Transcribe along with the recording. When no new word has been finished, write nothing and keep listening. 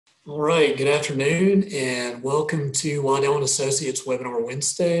All right, good afternoon and welcome to Waddell and Associates Webinar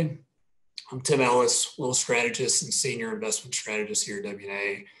Wednesday. I'm Tim Ellis, Wealth Strategist and Senior Investment Strategist here at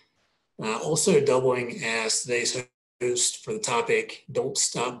W&A. Also doubling as today's host for the topic, Don't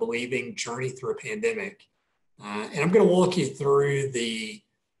Stop Believing, Journey Through a Pandemic. And I'm going to walk you through the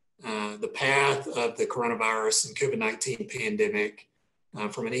path of the coronavirus and COVID-19 pandemic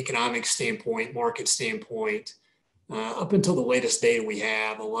from an economic standpoint, market standpoint, up until the latest data we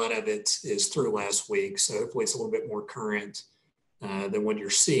have. A lot of it is through last week, so hopefully it's a little bit more current than what you're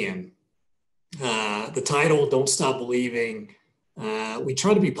seeing. The title, Don't Stop Believing, we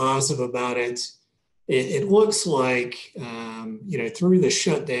try to be positive about it. It looks like, through the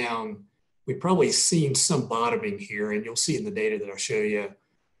shutdown, we've probably seen some bottoming here, and you'll see in the data that I'll show you,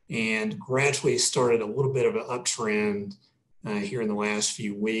 and gradually started a little bit of an uptrend here in the last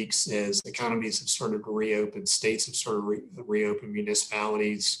few weeks as economies have started to reopen, states have started to reopen,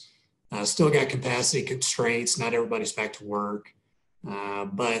 municipalities. Still got capacity constraints, not everybody's back to work,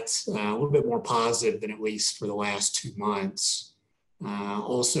 but a little bit more positive than at least for the last 2 months.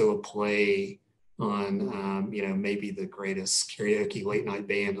 Also a play on, maybe the greatest karaoke late night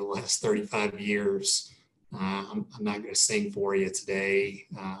band of the last 35 years. I'm not going to sing for you today.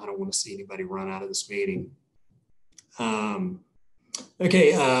 I don't want to see anybody run out of this meeting.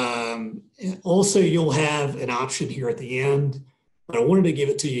 Also, you'll have an option here at the end, but I wanted to give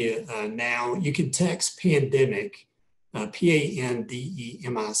it to you now. You can text pandemic, PANDEMIC,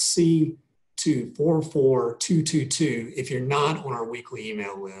 to 44222 if you're not on our weekly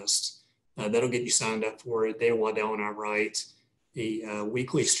email list. That'll get you signed up for it. Dave Waddell and I write a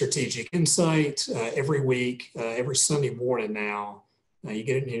weekly strategic insight every week, every Sunday morning now. You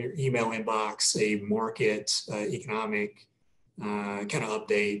get in your email inbox a market, economic kind of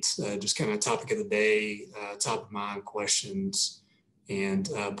update, just kind of topic of the day, top of mind questions, and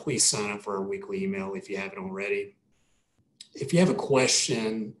please sign up for our weekly email if you haven't already. If you have a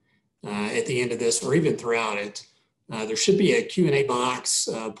question at the end of this or even throughout it, there should be a Q&A box.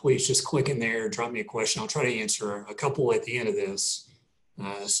 Please just click in there, drop me a question. I'll try to answer a couple at the end of this,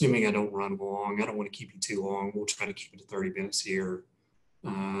 assuming I don't run long. I don't want to keep you too long. We'll try to keep it to 30 minutes here.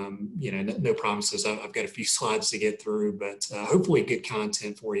 No promises. I've got a few slides to get through, but hopefully good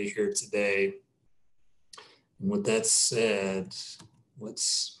content for you here today. And with that said,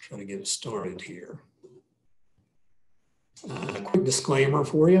 let's try to get started here. A quick disclaimer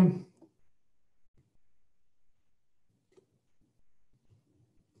for you.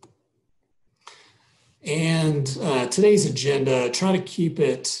 And today's agenda, try to keep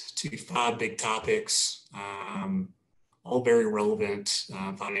it to 5 big topics. All very relevant,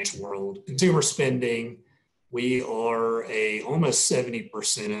 financial world. Consumer spending, we are almost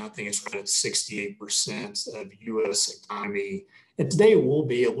 70%, I think it's right at 68% of U.S. economy. And today will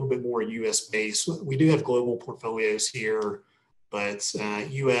be a little bit more U.S. based. We do have global portfolios here, but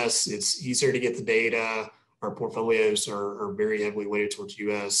U.S., it's easier to get the data. Our portfolios are very heavily weighted towards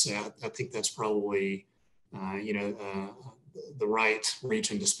U.S. I think that's probably, the right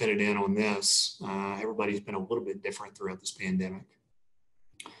region to spin it in on this. Everybody's been a little bit different throughout this pandemic.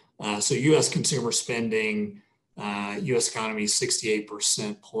 So U.S. consumer spending, U.S. economy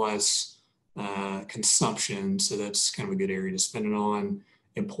 68% plus consumption. So that's kind of a good area to spend it on.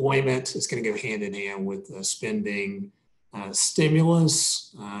 Employment is going to go hand in hand with spending.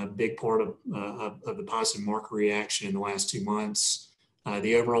 Stimulus, big part of the positive market reaction in the last 2 months.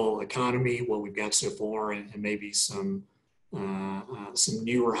 The overall economy, what we've got so far, and maybe some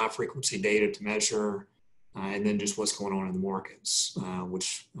newer high frequency data to measure, and then just what's going on in the markets,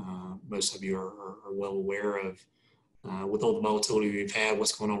 which most of you are well aware of. With all the volatility we've had,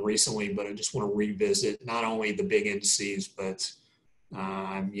 what's going on recently, but I just want to revisit not only the big indices, but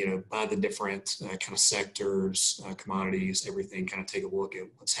by the different kind of sectors, commodities, everything, kind of take a look at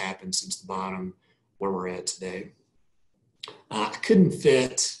what's happened since the bottom, where we're at today. I couldn't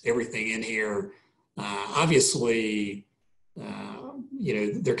fit everything in here. Obviously,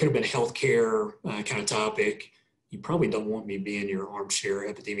 there could have been a healthcare kind of topic. You probably don't want me being your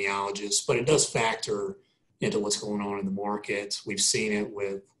armchair epidemiologist, but it does factor into what's going on in the market. We've seen it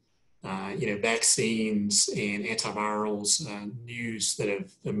with, vaccines and antivirals, news that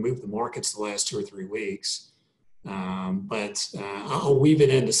have moved the markets the last 2 or 3 weeks. But I'll weave it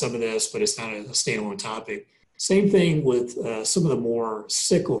into some of this, but it's not a standalone topic. Same thing with some of the more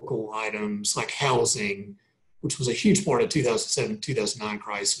cyclical items like housing, which was a huge part of 2007, 2009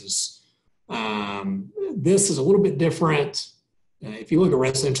 crisis. This is a little bit different. If you look at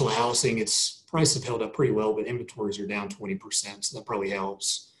residential housing, its prices have held up pretty well, but inventories are down 20%, so that probably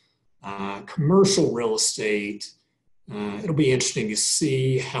helps. Commercial real estate, It'll be interesting to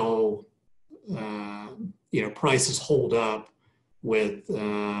see how prices hold up with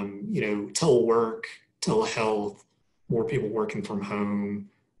telework, telehealth, more people working from home,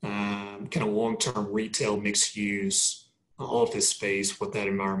 kind of long-term retail mixed use, office space, what that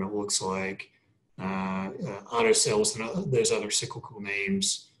environment looks like, auto sales and those other cyclical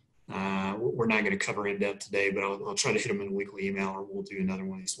names. We're not going to cover in depth today, but I'll try to hit them in a weekly email, or we'll do another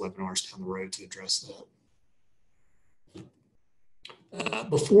one of these webinars down the road to address that.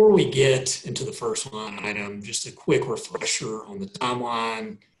 Before we get into the first line item, just a quick refresher on the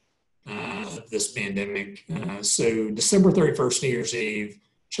timeline of this pandemic. So December 31st, New Year's Eve,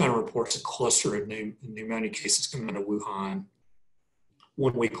 China reports a cluster of pneumonia cases coming out of Wuhan.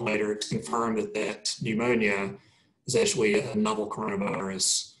 1 week later, it's confirmed that pneumonia is actually a novel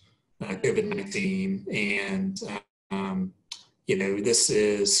coronavirus, COVID-19. And, this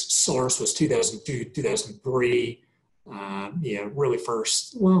is SARS was 2002, 2003. Really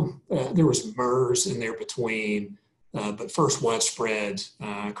first, there was MERS in there between, but first widespread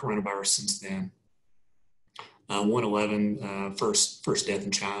coronavirus since then. 111, first death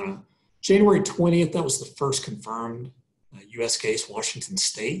in China. January 20th, that was the first confirmed U.S. case, Washington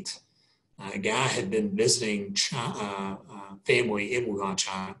State. A guy had been visiting family in Wuhan,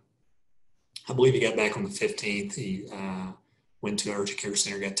 China. I believe he got back on the 15th. He went to an urgent care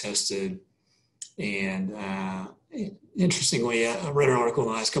center, got tested, and interestingly, I read an article in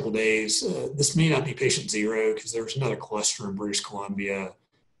the last couple of days. This may not be patient zero because there was another cluster in British Columbia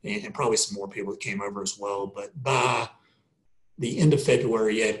and probably some more people that came over as well. But by the end of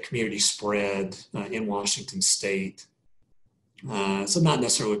February, you had community spread in Washington State. So not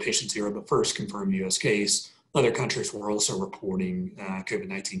necessarily patient zero, but first confirmed U.S. case. Other countries were also reporting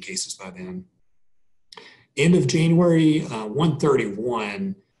COVID-19 cases by then. End of January,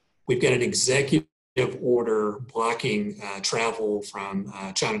 131, we've got an executive order blocking travel from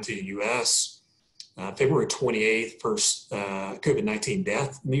China to the U.S. February 28th, first COVID-19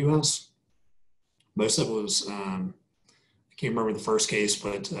 death in the U.S. Most of it was, I can't remember the first case,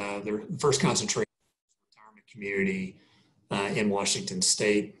 but the first concentration retirement community in Washington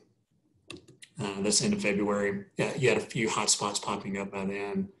State. That's end of February. You had a few hot spots popping up by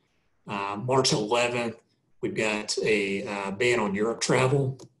then. March 11th, we've got a ban on Europe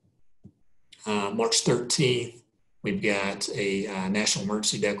travel. March 13th, we've got a national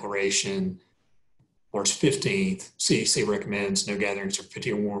emergency declaration. March 15th, CDC recommends no gatherings of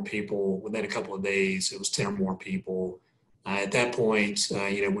 50 or more people. Within a couple of days, it was 10 or more people. At that point,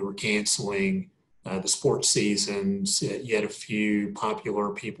 we were canceling the sports seasons. You had a few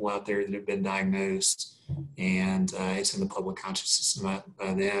popular people out there that have been diagnosed, and it's in the public consciousness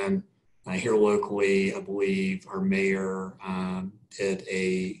by then. Here locally, I believe our mayor did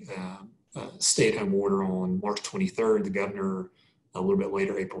a stay-at-home order on March 23rd, the governor a little bit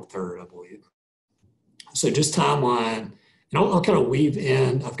later, April 3rd, I believe. So just timeline, and I'll kind of weave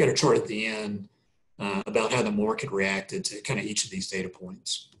in, I've got a chart at the end about how the market reacted to kind of each of these data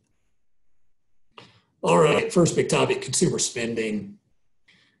points. All right, first big topic, consumer spending.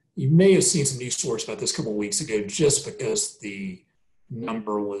 You may have seen some news stories about this a couple of weeks ago just because the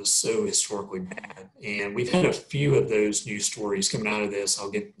number was so historically bad. And we've had a few of those news stories coming out of this. I'll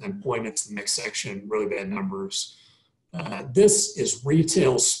get employment to the next section, really bad numbers. This is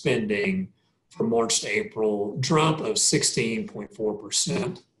retail spending from March to April, drop of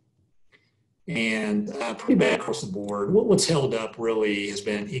 16.4%. And pretty bad across the board. What's held up really has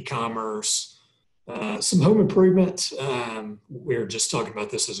been e-commerce, some home improvement. We were just talking about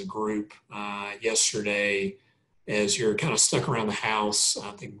this as a group yesterday. As you're kind of stuck around the house, I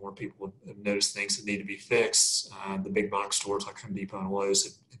think more people have noticed things that need to be fixed. The big box stores like Home Depot and Lowe's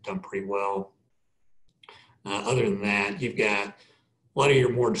have done pretty well. Other than that, you've got a lot of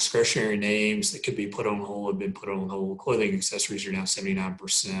your more discretionary names that could be put on hold have been put on hold. Clothing and accessories are down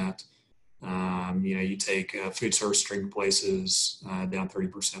 79%. You take food service, drink places down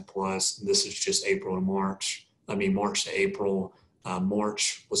 30% plus. And this is just March to April.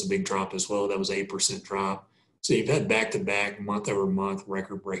 March was a big drop as well. That was 8% drop. So you've had back-to-back, month-over-month,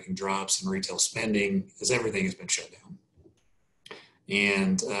 record-breaking drops in retail spending as everything has been shut down.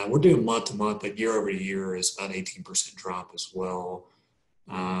 And we're doing month-to-month, but year-over-year is about 18% drop as well.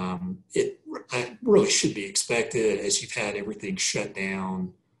 It really should be expected as you've had everything shut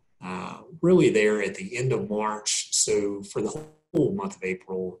down really there at the end of March. So for the whole month of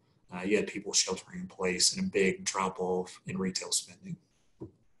April, you had people sheltering in place and a big drop-off in retail spending.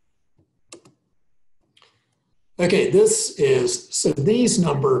 Okay, so these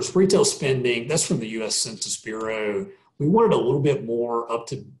numbers, retail spending, that's from the U.S. Census Bureau. We wanted a little bit more up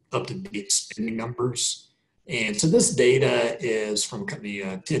to date spending numbers. And so this data is from company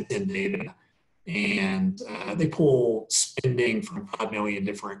 1010 Data, and they pull spending from 5 million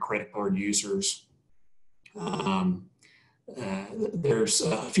different credit card users. There's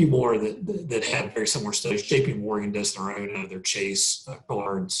a few more that have very similar studies. JP Morgan does their own out of their Chase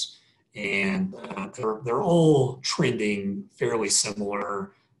cards, and they're all trending fairly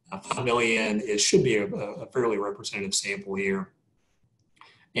similar. 5 million should be a fairly representative sample here.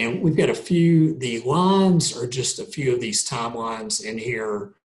 And we've got a few, the lines are just a few of these timelines in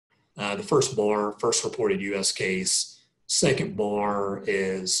here. The first bar, first reported US case. Second bar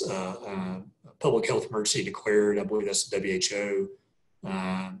is public health emergency declared. I believe that's the WHO.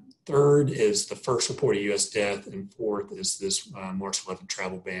 Third is the first reported US death. And fourth is this March 11th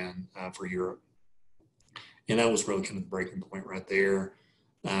travel ban for Europe. And that was really kind of the breaking point right there.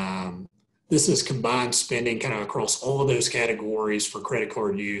 This is combined spending kind of across all of those categories for credit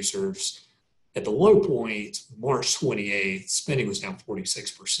card users. At the low point, March 28th, spending was down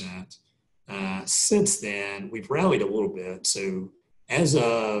 46%. Since then, we've rallied a little bit. So as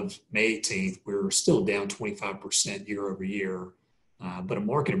of May 18th, we're still down 25% year over year, but a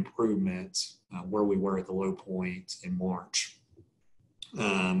market improvement where we were at the low point in March.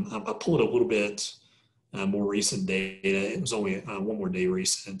 I pulled a little bit more recent data. It was only one more day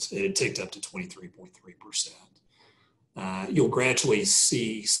recent. It had ticked up to 23.3%. You'll gradually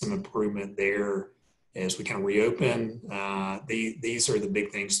see some improvement there as we kind of reopen. These are the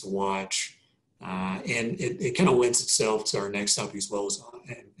big things to watch. And it kind of lends itself to our next topic as well as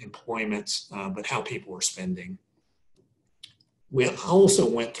employment, but how people are spending. We also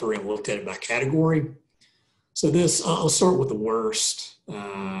went through and looked at it by category. So this, I'll start with the worst,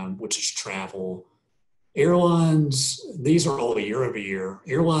 which is travel. Airlines, these are all year over year.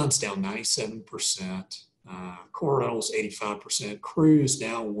 Airlines down 97%, car rentals 85%, cruise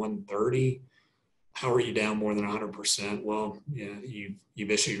down 130. How are you down more than 100%? Well, yeah,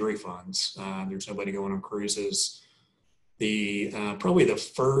 you've issued refunds. There's nobody going on cruises. Probably the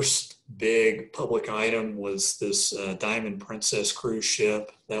first big public item was this Diamond Princess cruise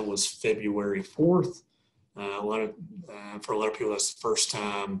ship. That was February 4th. For a lot of people, that's the first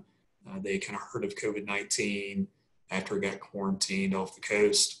time they kind of heard of COVID-19 after it got quarantined off the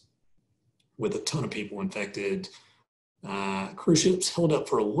coast with a ton of people infected. Cruise ships held up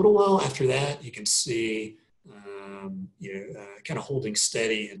for a little while. After that, you can see, kind of holding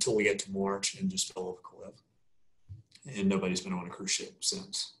steady until we get to March and just fell off a cliff. And nobody's been on a cruise ship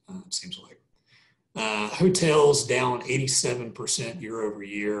since, it seems like. Hotels down 87% year over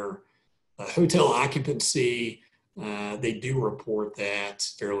year. Hotel occupancy, they do report that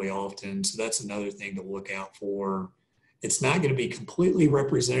fairly often. So that's another thing to look out for. It's not going to be completely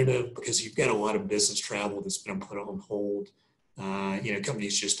representative because you've got a lot of business travel that's been put on hold.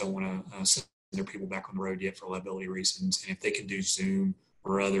 Companies just don't want to send their people back on the road yet for liability reasons. And if they can do Zoom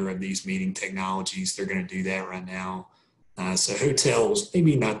or other of these meeting technologies, they're going to do that right now. So hotels,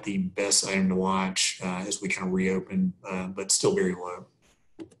 maybe not the best item to watch as we kind of reopen, but still very low.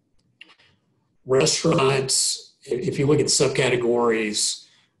 Restaurants, if you look at the subcategories,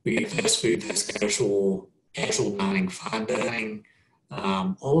 we get fast food, fast casual dining, fine dining,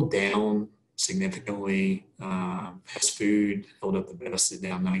 all down significantly. Fast food held up the best at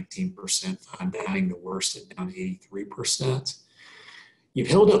down 19%, fine dining the worst at down 83%. You've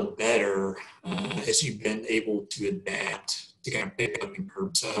held up better as you've been able to adapt to kind of pick up in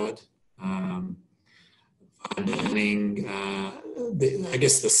curbside. Fine dining, I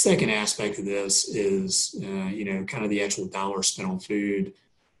guess the second aspect of this is, kind of the actual dollar spent on food.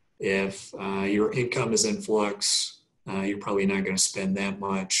 If your income is in flux, you're probably not going to spend that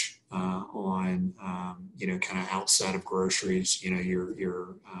much on, kind of outside of groceries,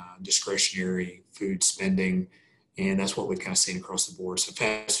 your discretionary food spending. And that's what we've kind of seen across the board. So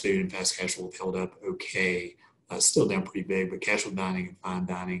fast food and fast casual have held up okay. Still down pretty big, but casual dining and fine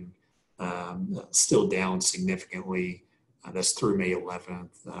dining still down significantly. That's through May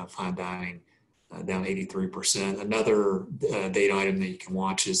 11th. Fine dining down 83%. Another data item that you can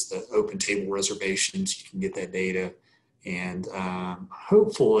watch is the open table reservations. You can get that data. And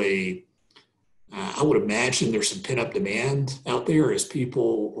hopefully, I would imagine there's some pent-up demand out there as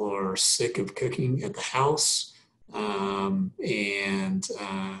people are sick of cooking at the house. And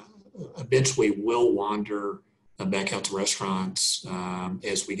eventually will wander back out to restaurants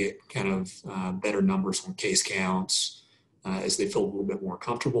as we get kind of better numbers on case counts, as they feel a little bit more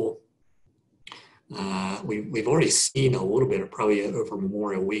comfortable. We've already seen a little bit of probably over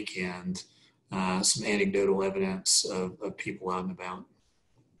Memorial Weekend, some anecdotal evidence of people out and about.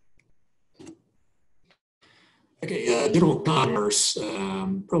 Okay, general commerce,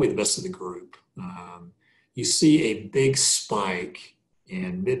 probably the best of the group. you see a big spike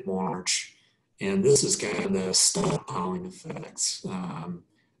in mid-March, and this is kind of the stockpiling effects.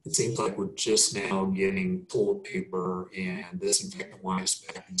 It seems like we're just now getting toilet paper and disinfectant wipes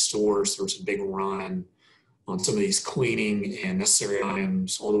back in stores. There was a big run on some of these cleaning and necessary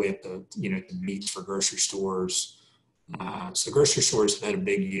items all the way up to, to meats for grocery stores. So grocery stores have had a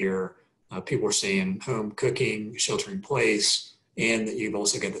big year. People are saying home cooking, shelter in place, and that you've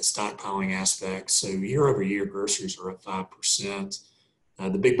also got that stockpiling aspect. So year over year, groceries are up 5%.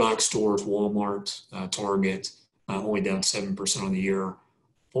 The big box stores, Walmart, Target, only down 7% on the year.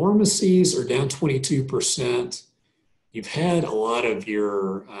 Pharmacies are down 22%. You've had a lot of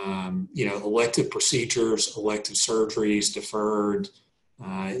your, elective procedures, elective surgeries deferred.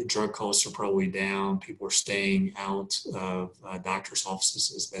 Drug costs are probably down. People are staying out of doctor's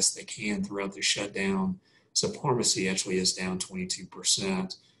offices as best they can throughout the shutdown. So pharmacy actually is down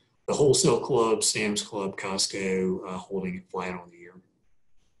 22%. The wholesale club, Sam's Club, Costco, holding it flat on the year.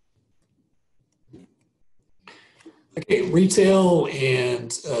 Okay, retail,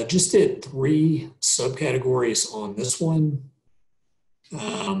 and just did 3 subcategories on this one.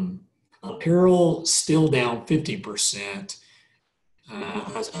 Apparel still down 50%.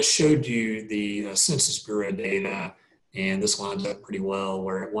 I showed you the Census Bureau data, and this lines up pretty well,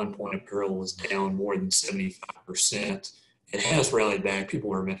 where at one point apparel was down more than 75%. It has rallied back.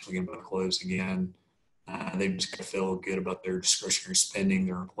 People are eventually going to buy clothes again. They've just got to feel good about their discretionary spending,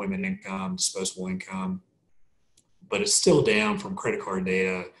 their employment income, disposable income. But it's still down from credit card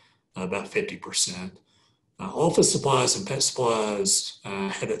data, about 50%. Office supplies and pet supplies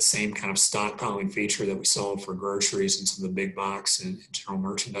had that same kind of stockpiling feature that we saw for groceries and some of the big box and general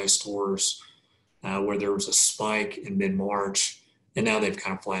merchandise stores, where there was a spike in mid-March, and now they've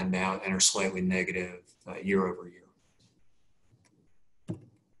kind of flattened out and are slightly negative year over year.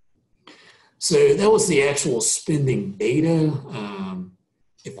 So that was the actual spending data.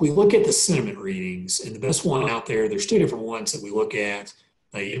 If we look at the sentiment readings, and the best one out there, there's 2 different ones that we look at,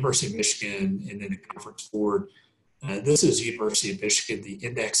 University of Michigan and then the Conference Board. This is University of Michigan, the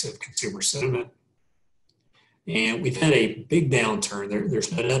Index of Consumer Sentiment. And we've had a big downturn,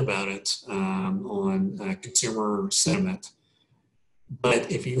 there's no doubt about it, on consumer sentiment.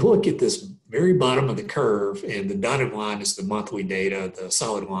 But if you look at this very bottom of the curve, and the dotted line is the monthly data, the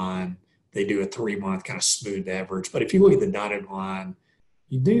solid line, they do a 3-month kind of smooth average. But if you look at the dotted line,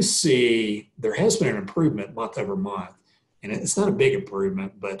 you do see there has been an improvement month over month. And it's not a big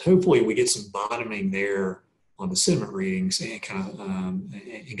improvement, but hopefully we get some bottoming there on the sentiment readings and kind of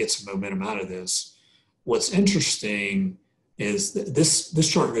and get some momentum out of this. What's interesting is that this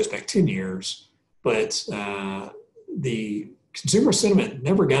chart goes back 10 years, but the consumer sentiment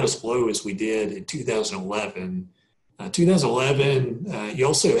never got as low as we did in 2011. 2011, you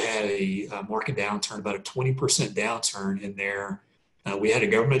also had a market downturn, about a 20% downturn in there. We had a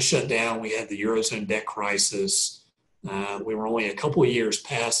government shutdown. We had the Eurozone debt crisis. We were only a couple of years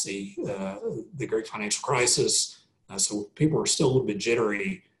past the great financial crisis, so people were still a little bit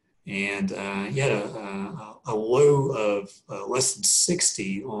jittery. And you had a low of less than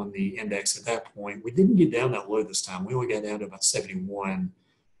 60 on the index at that point. We didn't get down that low this time. We only got down to about 71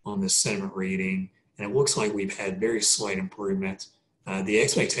 on this sentiment reading. And it looks like we've had very slight improvement. The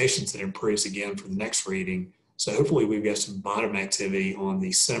expectations that it improves again for the next reading. So hopefully we've got some bottom activity on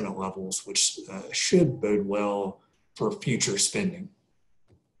the sentiment levels, which should bode well for future spending.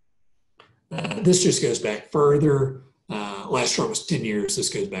 This just goes back further. Last chart was 10 years. This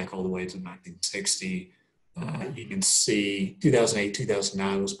goes back all the way to 1960. You can see 2008,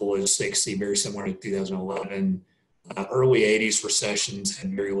 2009 was below 60, very similar to 2011. Early 80s recessions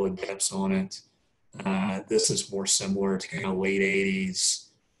had very low depths on it. This is more similar to kind of late 80s,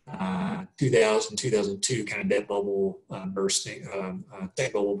 2000, 2002 kind of debt bubble bursting,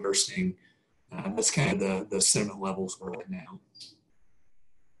 tech bubble bursting. That's kind of the sentiment levels we're at now.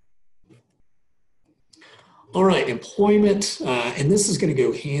 All right, employment, and this is going to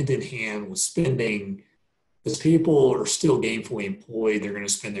go hand in hand with spending. As people are still gainfully employed, they're going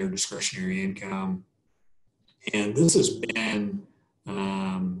to spend their discretionary income. And this has been,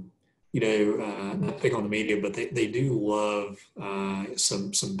 not big on the media, but they do love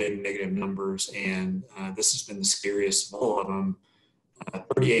some big negative numbers. And this has been the scariest of all of them.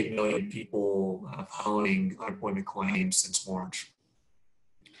 38 million people filing unemployment claims since March.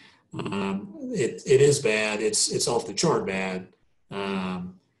 It is bad. It's off the chart bad.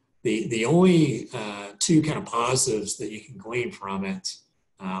 The only 2 kind of positives that you can glean from it,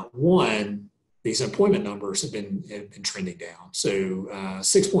 one, these employment numbers have been trending down. So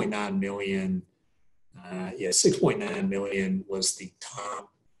 6.9 million, 6.9 million was the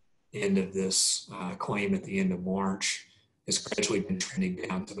top end of this claim at the end of March. It's gradually been trending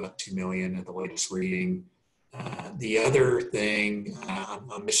down to about 2 million at the latest reading. The other thing I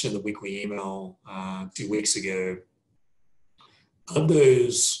mentioned in the weekly email 2 weeks ago, of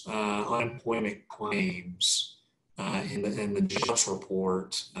those unemployment claims in the jobs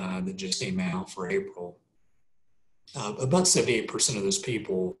report that just came out for April, about 78% of those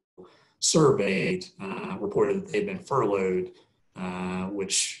people surveyed reported that they'd been furloughed,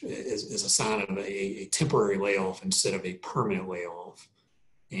 which is a sign of a temporary layoff instead of a permanent layoff.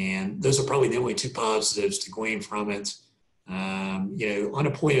 And those are probably the only two positives to glean from it.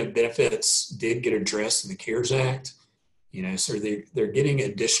 Unemployment benefits did get addressed in the CARES Act. So they're getting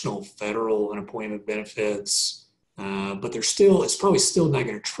additional federal unemployment benefits, but it's probably still not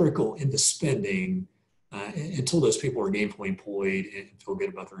going to trickle into spending until those people are gainfully employed and feel good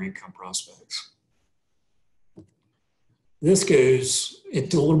about their income prospects. This goes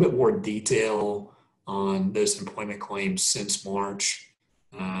into a little bit more detail on those employment claims since March.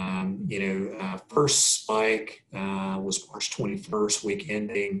 First spike was March 21st, week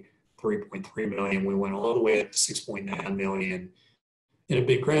ending 3.3 million. We went all the way up to 6.9 million and have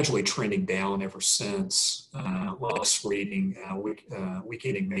been gradually trending down ever since. Last reading, week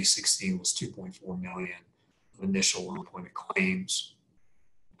ending May 16 was 2.4 million of initial unemployment claims.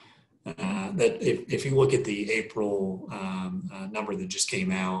 That if you look at the April number that just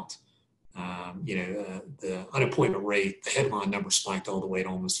came out, the unemployment rate, the headline number spiked all the way to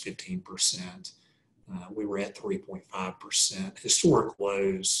almost 15%. We were at 3.5%, historic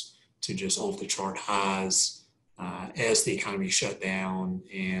lows to just off the chart highs as the economy shut down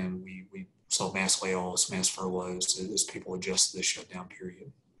and we saw mass layoffs, mass furloughs as people adjusted to the shutdown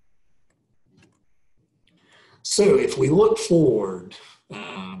period. So if we look forward,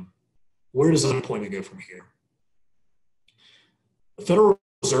 where does unemployment go from here? The Federal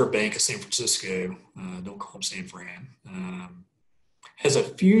Reserve Bank of San Francisco, don't call them San Fran, has a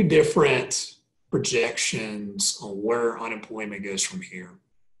few different projections on where unemployment goes from here.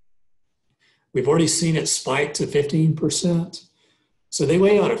 We've already seen it spike to 15%. So they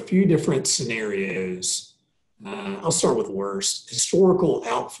lay out a few different scenarios. I'll start with worst, historical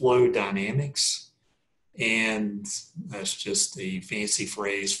outflow dynamics. And that's just the fancy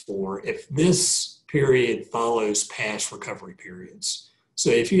phrase for if this period follows past recovery periods. So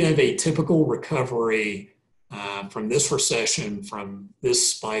if you have a typical recovery from this recession, from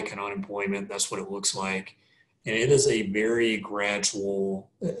this spike in unemployment, that's what it looks like. And it is a very gradual,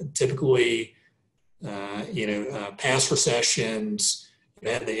 typically, past recessions, you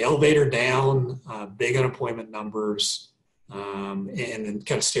had the elevator down, big unemployment numbers, and then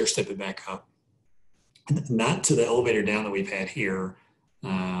kind of stair-step it back up. Not to the elevator down that we've had here,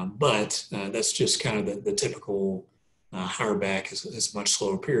 but that's just kind of the typical higher back is a much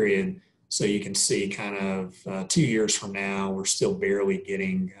slower period. So you can see kind of 2 years from now, we're still barely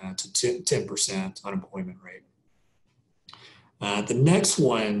getting to 10% unemployment rate. The next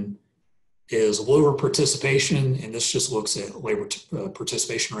one is lower participation, and this just looks at labor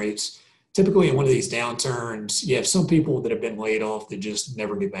participation rates. Typically in one of these downturns, you have some people that have been laid off that just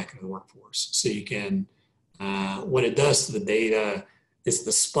never get back into the workforce. So you can, what it does to the data is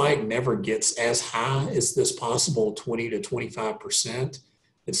the spike never gets as high as this possible 20 to 25%.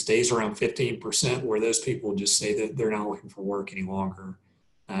 It stays around 15% where those people just say that they're not looking for work any longer.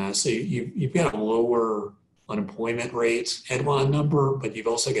 So you've got a lower unemployment rate headline number, but you've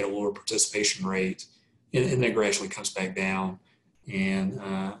also got a lower participation rate, and then it gradually comes back down. And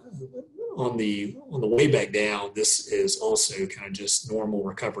on the way back down, this is also kind of just normal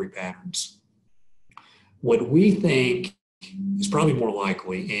recovery patterns. What we think is probably more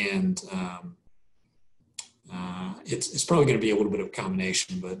likely, and it's probably going to be a little bit of a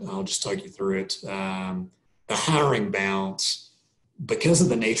combination, but I'll just talk you through it. The hiring bounce, because of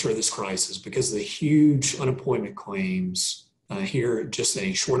the nature of this crisis, because of the huge unemployment claims here just in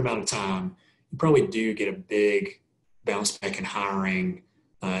a short amount of time, you probably do get a big bounce back in hiring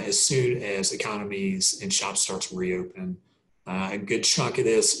as soon as economies and shops start to reopen. A good chunk of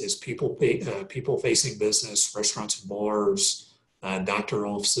this is people facing business, restaurants and bars, doctor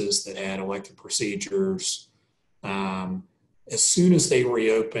offices that had elective procedures. As soon as they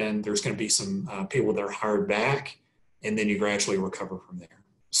reopen, there's going to be some people that are hired back, and then you gradually recover from there.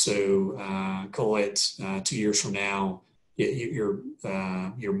 So call it 2 years from now, you're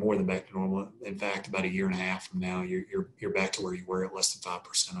more than back to normal. In fact, about a year and a half from now, you're back to where you were at less than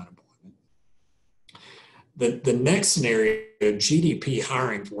 5% unemployment. The next scenario, GDP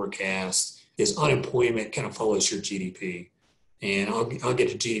hiring forecast, is unemployment kind of follows your GDP. And I'll get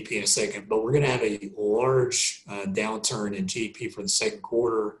to GDP in a second, but we're going to have a large downturn in GDP for the second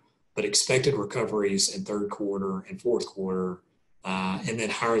quarter, but expected recoveries in third quarter and fourth quarter, and then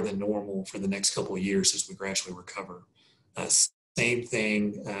higher than normal for the next couple of years as we gradually recover. Same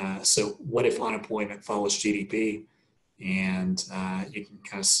thing. So what if unemployment follows GDP? And you can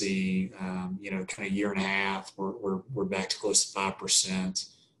kind of see, kind of year and a half, we're back to close to 5%.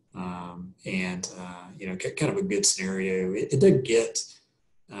 Kind of a good scenario. It did get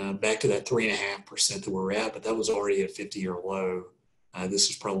back to that 3.5% that we're at, but that was already a 50-year low. This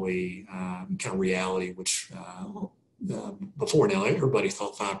is probably kind of reality, which before now, everybody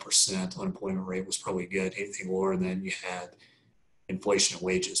thought 5% unemployment rate was probably good. Anything lower than you had inflation and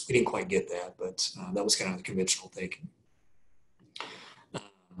wages. We didn't quite get that, but that was kind of the conventional thinking.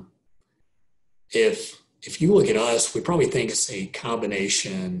 If you look at us, we probably think it's a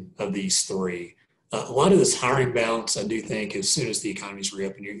combination of these three. A lot of this hiring bounce, I do think, as soon as the economy's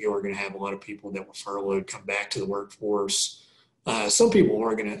reopened, you're going to have a lot of people that were furloughed come back to the workforce. Some people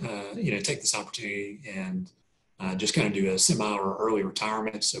are going to, take this opportunity and just kind of do a semi or early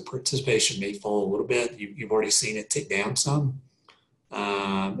retirement. So participation may fall a little bit. You've already seen it tick down some.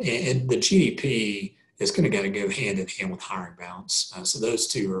 And the GDP is going to go hand in hand with hiring bounce. So those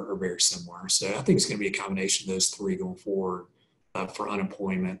two are very similar. So I think it's going to be a combination of those three going forward for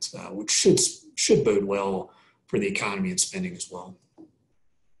unemployment, which should bode well for the economy and spending as well.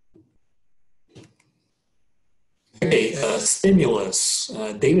 Okay, stimulus.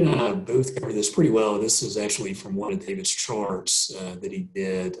 David and I both covered this pretty well. This is actually from one of David's charts that he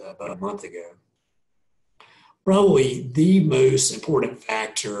did about a month ago. Probably the most important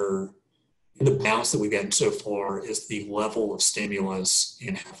factor in the bounce that we've gotten so far is the level of stimulus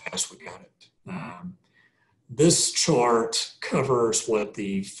and how fast we got it. This chart covers what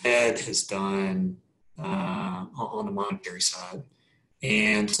the Fed has done on the monetary side.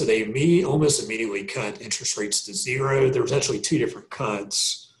 And so they almost immediately cut interest rates to zero. There was actually two different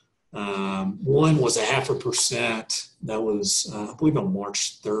cuts. One was 0.5%. That was, I believe, on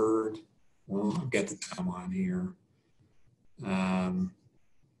March 3rd. Well, I've got the timeline here.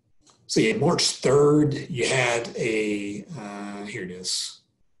 So yeah, March 3rd, you had here it is.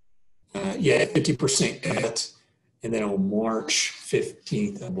 50% cut. And then on March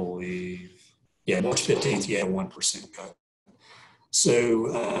 15th, I believe, March 15th, you had a 1% cut.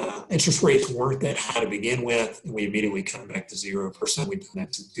 So interest rates weren't that high to begin with, and we immediately cut back to zero. First time we've done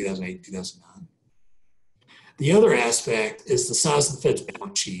that since 2008, 2009. The other aspect is the size of the Fed's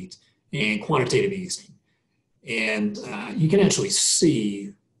balance sheet and quantitative easing. And you can actually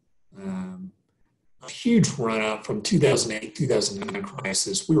see a huge run up from 2008, 2009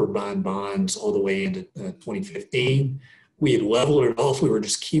 crisis. We were buying bonds all the way into 2015. We had leveled it off. We were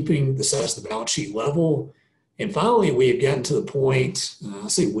just keeping the size of the balance sheet level. And finally, we had gotten to the point,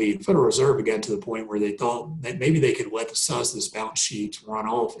 the Federal Reserve had gotten to the point where they thought that maybe they could let the size of this balance sheet run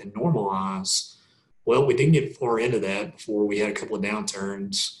off and normalize. Well, we didn't get far into that before we had a couple of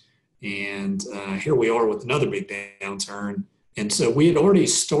downturns. And here we are with another big downturn. And so we had already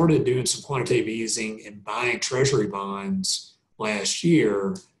started doing some quantitative easing and buying treasury bonds last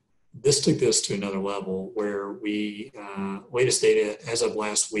year. This took this to another level where we, latest data as of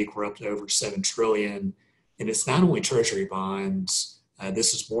last week, we're up to over 7 trillion. And it's not only treasury bonds,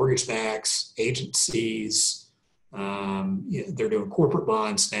 this is mortgage backs, agencies, they're doing corporate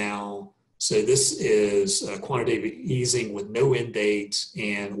bonds now. So this is quantitative easing with no end date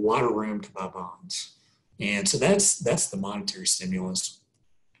and a lot of room to buy bonds. And so that's the monetary stimulus.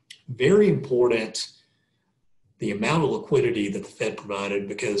 Very important, the amount of liquidity that the Fed provided,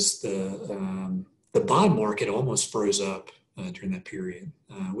 because the bond market almost froze up during that period.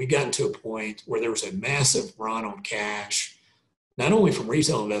 We got to a point where there was a massive run on cash, not only from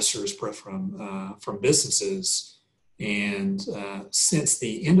retail investors, but from businesses. And since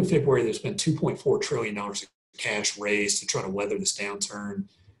the end of February, there's been $2.4 trillion of cash raised to try to weather this downturn.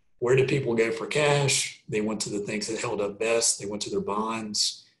 Where did people go for cash? They went to the things that held up best. They went to their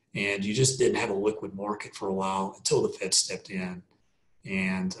bonds, and you just didn't have a liquid market for a while until the Fed stepped in.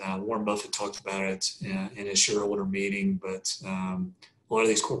 And Warren Buffett talked about it in his shareholder meeting, but a lot of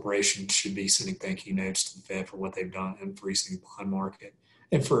these corporations should be sending thank you notes to the Fed for what they've done in freezing the bond market.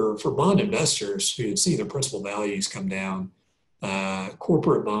 And for bond investors who see their principal values come down,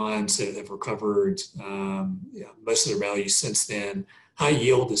 corporate bonds have recovered most of their values since then. High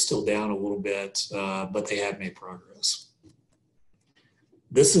yield is still down a little bit, but they have made progress.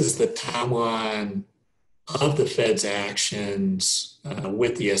 This is the timeline of the Fed's actions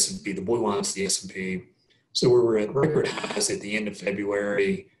with the S&P, the blue line's the S&P. So we were at record highs at the end of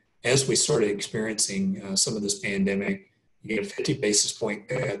February. As we started experiencing some of this pandemic, you get a 50 basis point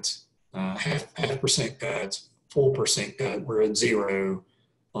cut, half percent cut, full percent cut, we're at zero.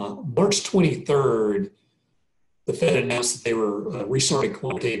 March 23rd, the Fed announced that they were restarting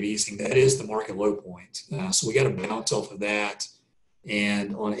quantitative easing. That is the market low point. So we got to bounce off of that.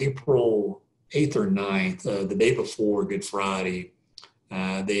 And on April 8th or 9th, the day before Good Friday,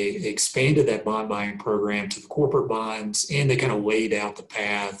 they expanded that bond buying program to the corporate bonds, and they kind of laid out the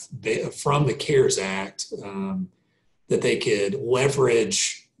path from the CARES Act that they could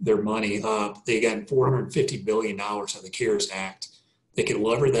leverage their money up. They got $450 billion out of the CARES Act. They could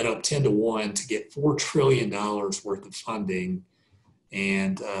lever that up 10 to 1 to get $4 trillion worth of funding,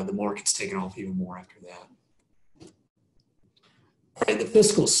 and the market's taken off even more after that. All right, the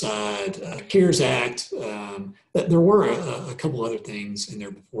fiscal side, CARES Act, there were a couple other things in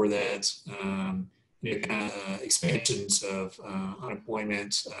there before that. Expansions of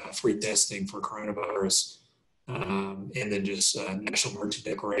unemployment, free testing for coronavirus, and then just national emergency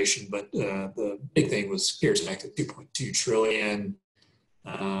declaration. But the big thing was CARES Act at $2.2 trillion.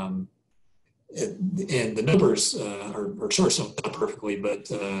 And the numbers are charts don't not perfectly, but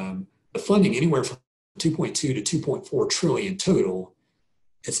the funding anywhere from 2.2 to 2.4 trillion total.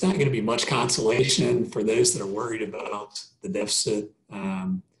 It's not going to be much consolation for those that are worried about the deficit.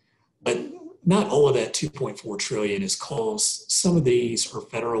 But not all of that 2.4 trillion is cost. Some of these are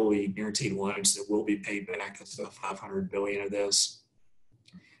federally guaranteed loans that will be paid back. That's about 500 billion of this.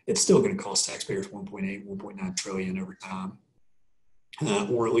 It's still going to cost taxpayers 1.8, 1.9 trillion over time,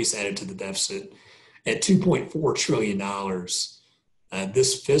 or at least added to the deficit. At $2.4 trillion,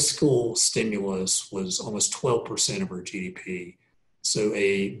 this fiscal stimulus was almost 12% of our GDP. So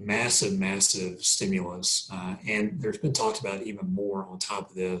a massive, massive stimulus. And there's been talked about even more on top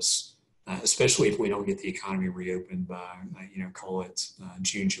of this, especially if we don't get the economy reopened by, call it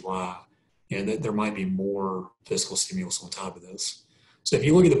June, July. There might be more fiscal stimulus on top of this. So if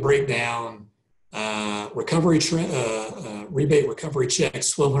you look at the breakdown, rebate recovery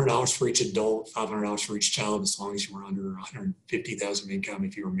checks, $1,200 for each adult, $500 for each child, as long as you were under 150,000 income.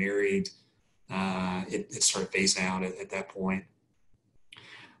 If you were married, it started phasing out at that point.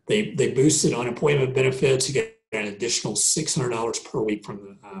 They boosted unemployment benefits. You get an additional $600 per week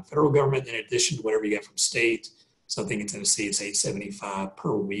from the federal government, in addition to whatever you get from state. So I think in Tennessee, it's $875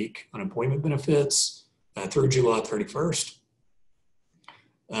 per week unemployment benefits through July 31st.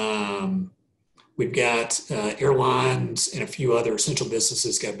 We've got airlines and a few other essential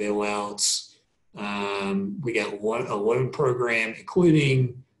businesses got bailouts. We got a loan program,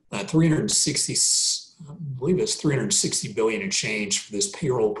 including 360, I believe it's 360 billion and change for this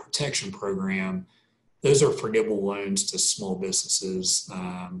payroll protection program. Those are forgivable loans to small businesses.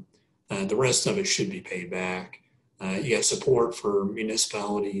 The rest of it should be paid back. You got support for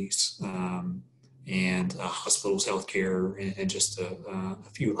municipalities and hospitals, healthcare, and just a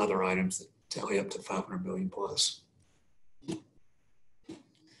few other items that tally up to 500 billion plus.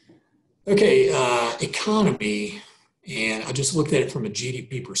 Okay, economy, and I just looked at it from a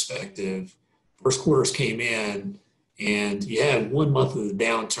GDP perspective. First quarters came in, and you had 1 month of the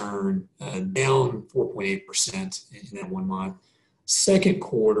downturn, down 4.8% in that 1 month. Second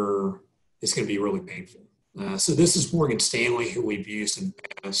quarter is going to be really painful. So this is Morgan Stanley, who we've used in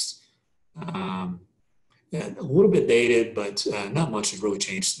the past. A little bit dated, but not much has really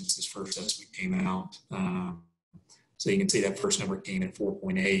changed since this first estimate came out. So you can see that first number came in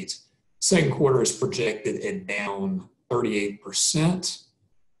 4.8. Second quarter is projected at down 38%,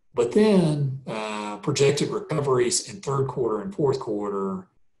 but then projected recoveries in third quarter and fourth quarter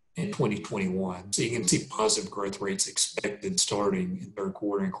in 2021. So you can see positive growth rates expected starting in third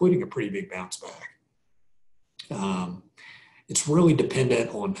quarter, including a pretty big bounce back. It's really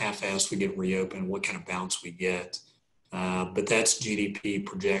dependent on how fast we get reopened, what kind of bounce we get. But that's GDP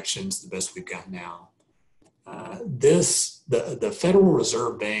projections, the best we've got now. The Federal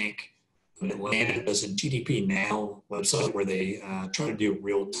Reserve Bank of Atlanta does a GDP Now website where they try to do a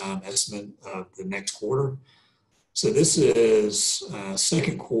real-time estimate of the next quarter. So this is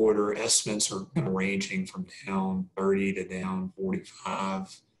second quarter estimates are kind of ranging from down 30 to down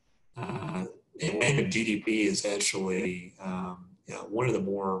 45. Atlanta GDP is actually one of the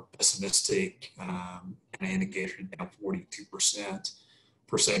more pessimistic indicators, down 42%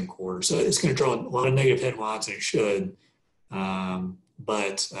 for second quarter. So it's going to draw a lot of negative headlines, and it should.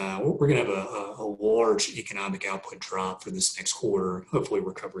 But we're going to have a large economic output drop for this next quarter, hopefully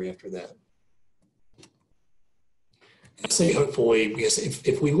recovery after that. I say hopefully because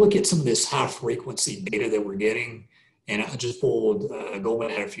if we look at some of this high frequency data that we're getting, and I just pulled, Goldman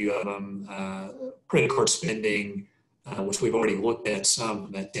had a few of them, credit card spending, which we've already looked at some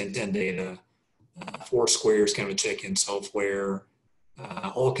of that 1010 data, Foursquare is kind of a check-in software,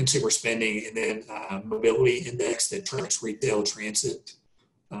 all consumer spending, and then mobility index that tracks retail transit.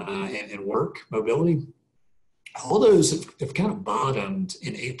 and work mobility. All those have kind of bottomed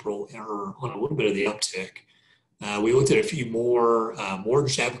in April or on a little bit of the uptick. We looked at a few more.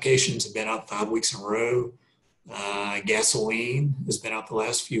 Mortgage applications have been up 5 weeks in a row. Gasoline has been up the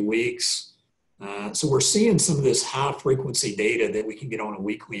last few weeks. So we're seeing some of this high frequency data that we can get on a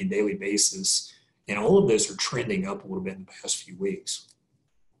weekly and daily basis. And all of those are trending up a little bit in the past few weeks.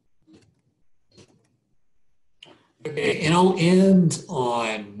 Okay, and I'll end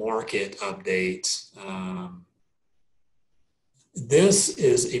on market updates. This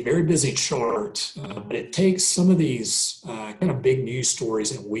is a very busy chart, but it takes some of these kind of big news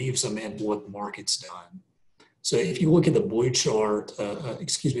stories and weaves them into what the market's done. So if you look at the blue chart,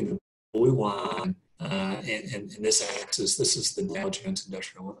 the blue line, and this axis, this is the Dow Jones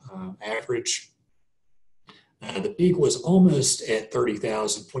Industrial Average. The peak was almost at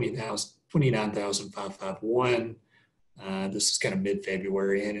 30,000, 29,551. This is kind of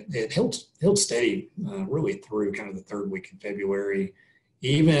mid-February, and it held steady really through kind of the third week in February.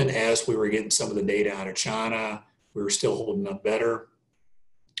 Even as we were getting some of the data out of China, we were still holding up better.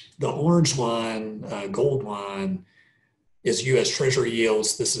 The orange line, gold line, is U.S. Treasury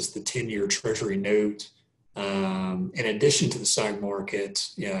yields. This is the 10-year Treasury note. In addition to the stock market,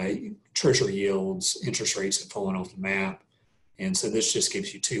 Treasury yields, interest rates have fallen off the map. And so this just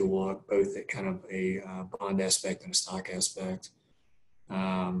gives you two look, both at kind of a bond aspect and a stock aspect.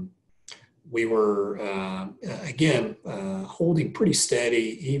 We were, again, holding pretty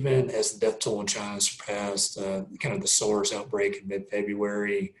steady even as the death toll in China surpassed kind of the SARS outbreak in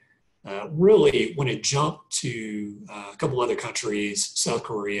mid-February. Really, when it jumped to a couple other countries, South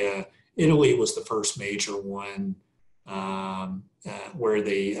Korea, Italy was the first major one, where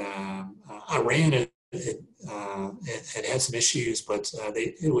Iran had some issues, but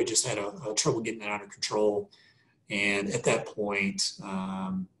Italy just had a trouble getting it under control. And at that point,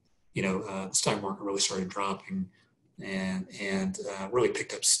 the stock market really started dropping and really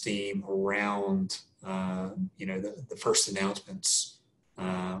picked up steam around, the first announcements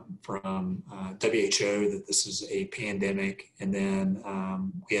from WHO that this is a pandemic. And then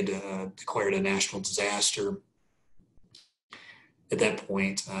we had declared a national disaster. At that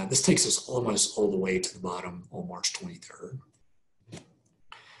point, this takes us almost all the way to the bottom on March 23rd.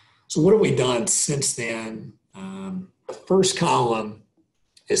 So what have we done since then? The first column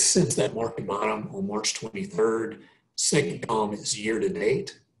is since that market bottom on March 23rd. Second column is year to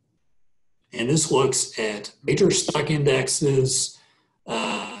date. And this looks at major stock indexes,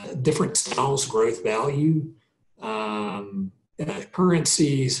 different styles, growth value,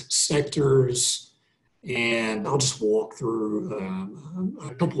 currencies, sectors, and I'll just walk through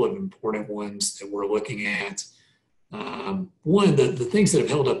a couple of important ones that we're looking at. One of the things that have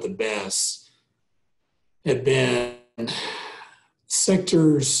held up the best have been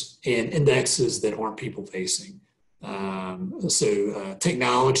sectors and indexes that aren't people facing. So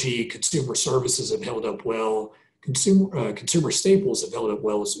technology, consumer services have held up well. Consumer staples have held up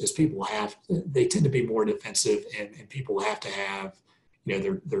well as people they tend to be more defensive and people have to have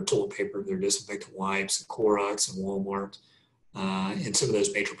their toilet paper, their disinfectant wipes, and Clorox and Walmart. And some of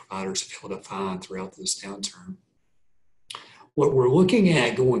those major providers have held up fine throughout this downturn. What we're looking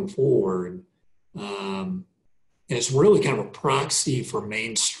at going forward, and it's really kind of a proxy for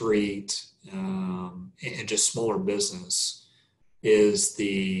Main Street and just smaller business, is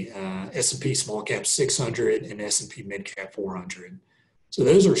the S&P Small Cap 600 and S&P Mid Cap 400. So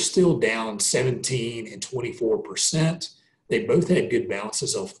those are still down 17 and 24%. They both had good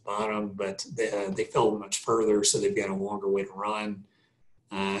bounces off the bottom, but they fell much further, so they've got a longer way to run.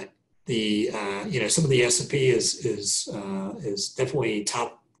 Some of the S&P is definitely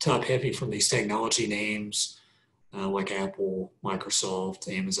top heavy from these technology names like Apple, Microsoft,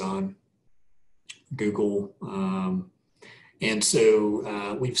 Amazon, Google, and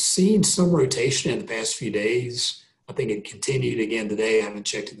so we've seen some rotation in the past few days. I think it continued again today. I haven't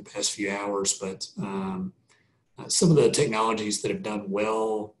checked in the past few hours, but some of the technologies that have done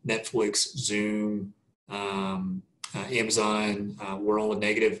well, Netflix, Zoom, Amazon, were all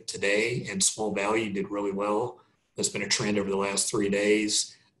negative today, and small value did really well. That's been a trend over the last 3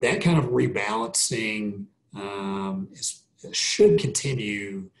 days. That kind of rebalancing should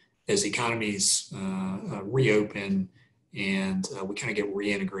continue as economies reopen and we kind of get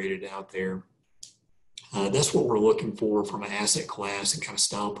reintegrated out there. That's what we're looking for from an asset class and kind of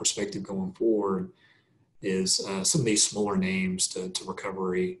style perspective going forward, is some of these smaller names to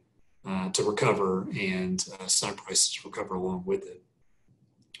recover and stock prices to recover along with it.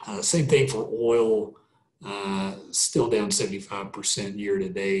 Same thing for oil, still down 75% year to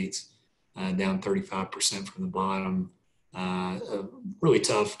date, down 35% from the bottom. a really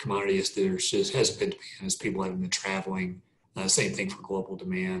tough commodity as there just hasn't been demand as people haven't been traveling. Same thing for global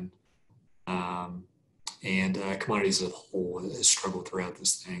demand. And commodities as a whole has struggled throughout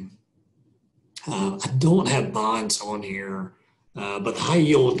this thing. I don't have bonds on here, but the high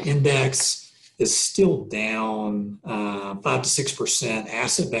yield index is still down 5 to 6%.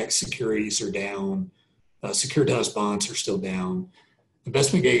 Asset-backed securities are down. Securitized bonds are still down.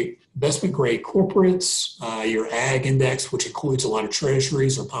 Investment grade corporates, your ag index, which includes a lot of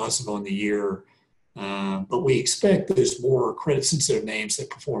treasuries, are positive on the year. But we expect those more credit sensitive names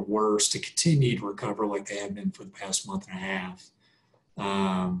that perform worse to continue to recover like they have been for the past month and a half.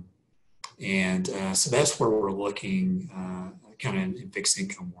 So that's where we're looking kind of in fixed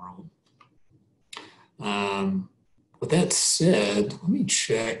income world. With that said, let me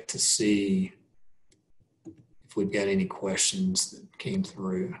check to see if we've got any questions that came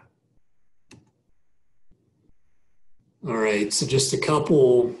through. All right, so just a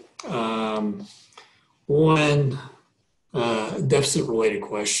couple. One deficit related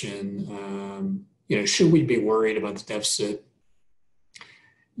question. Should we be worried about the deficit?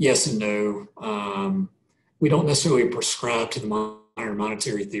 Yes and no. We don't necessarily prescribe to the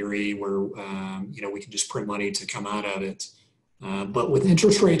monetary theory where we can just print money to come out of it. But with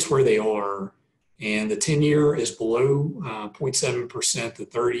interest rates where they are, and the 10-year is below 0.7%, the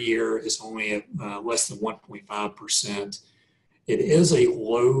 30-year is only at less than 1.5%. It is a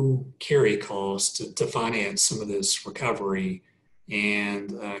low carry cost to finance some of this recovery.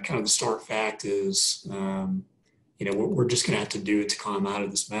 And kind of the stark fact is, we're just going to have to do it to climb out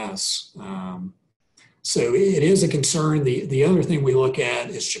of this mess. So it is a concern. The other thing we look at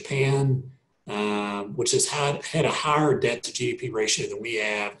is Japan, which has had a higher debt to GDP ratio than we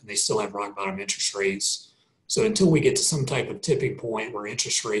have, and they still have rock bottom interest rates. So until we get to some type of tipping point where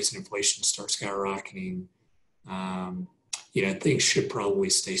interest rates and inflation start skyrocketing, things should probably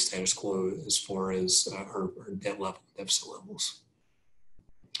stay status quo as far as our debt level, deficit levels.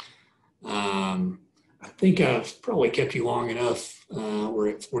 I think I've probably kept you long enough. We're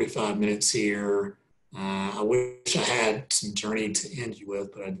at 45 minutes here. I wish I had some Journey to end you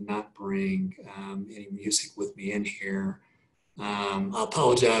with, but I did not bring any music with me in here. I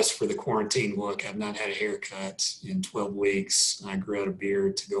apologize for the quarantine look. I've not had a haircut in 12 weeks. I grew out a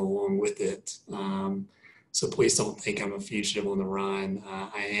beard to go along with it. So please don't think I'm a fugitive on the run.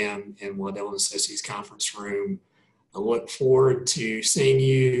 I am in Waddell & Associates conference room. I look forward to seeing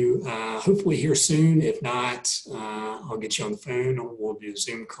you hopefully here soon. If not, I'll get you on the phone or we'll do a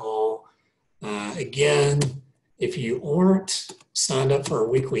Zoom call. Again, if you aren't signed up for our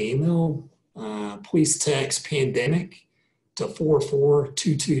weekly email, please text pandemic to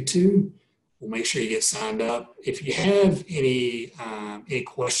 44222. We'll make sure you get signed up. If you have any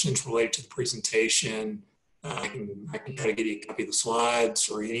questions related to the presentation, I can try to get you a copy of the slides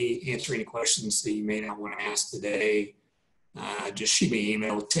or answer any questions that you may not want to ask today. Just shoot me an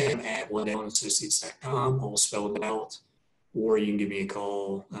email, tim@waddellandassociates.com. I'll spell it out. Or you can give me a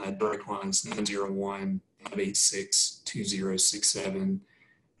call. Direct line is 901-586-2067.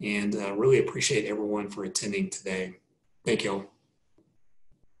 And really appreciate everyone for attending today. Thank you all.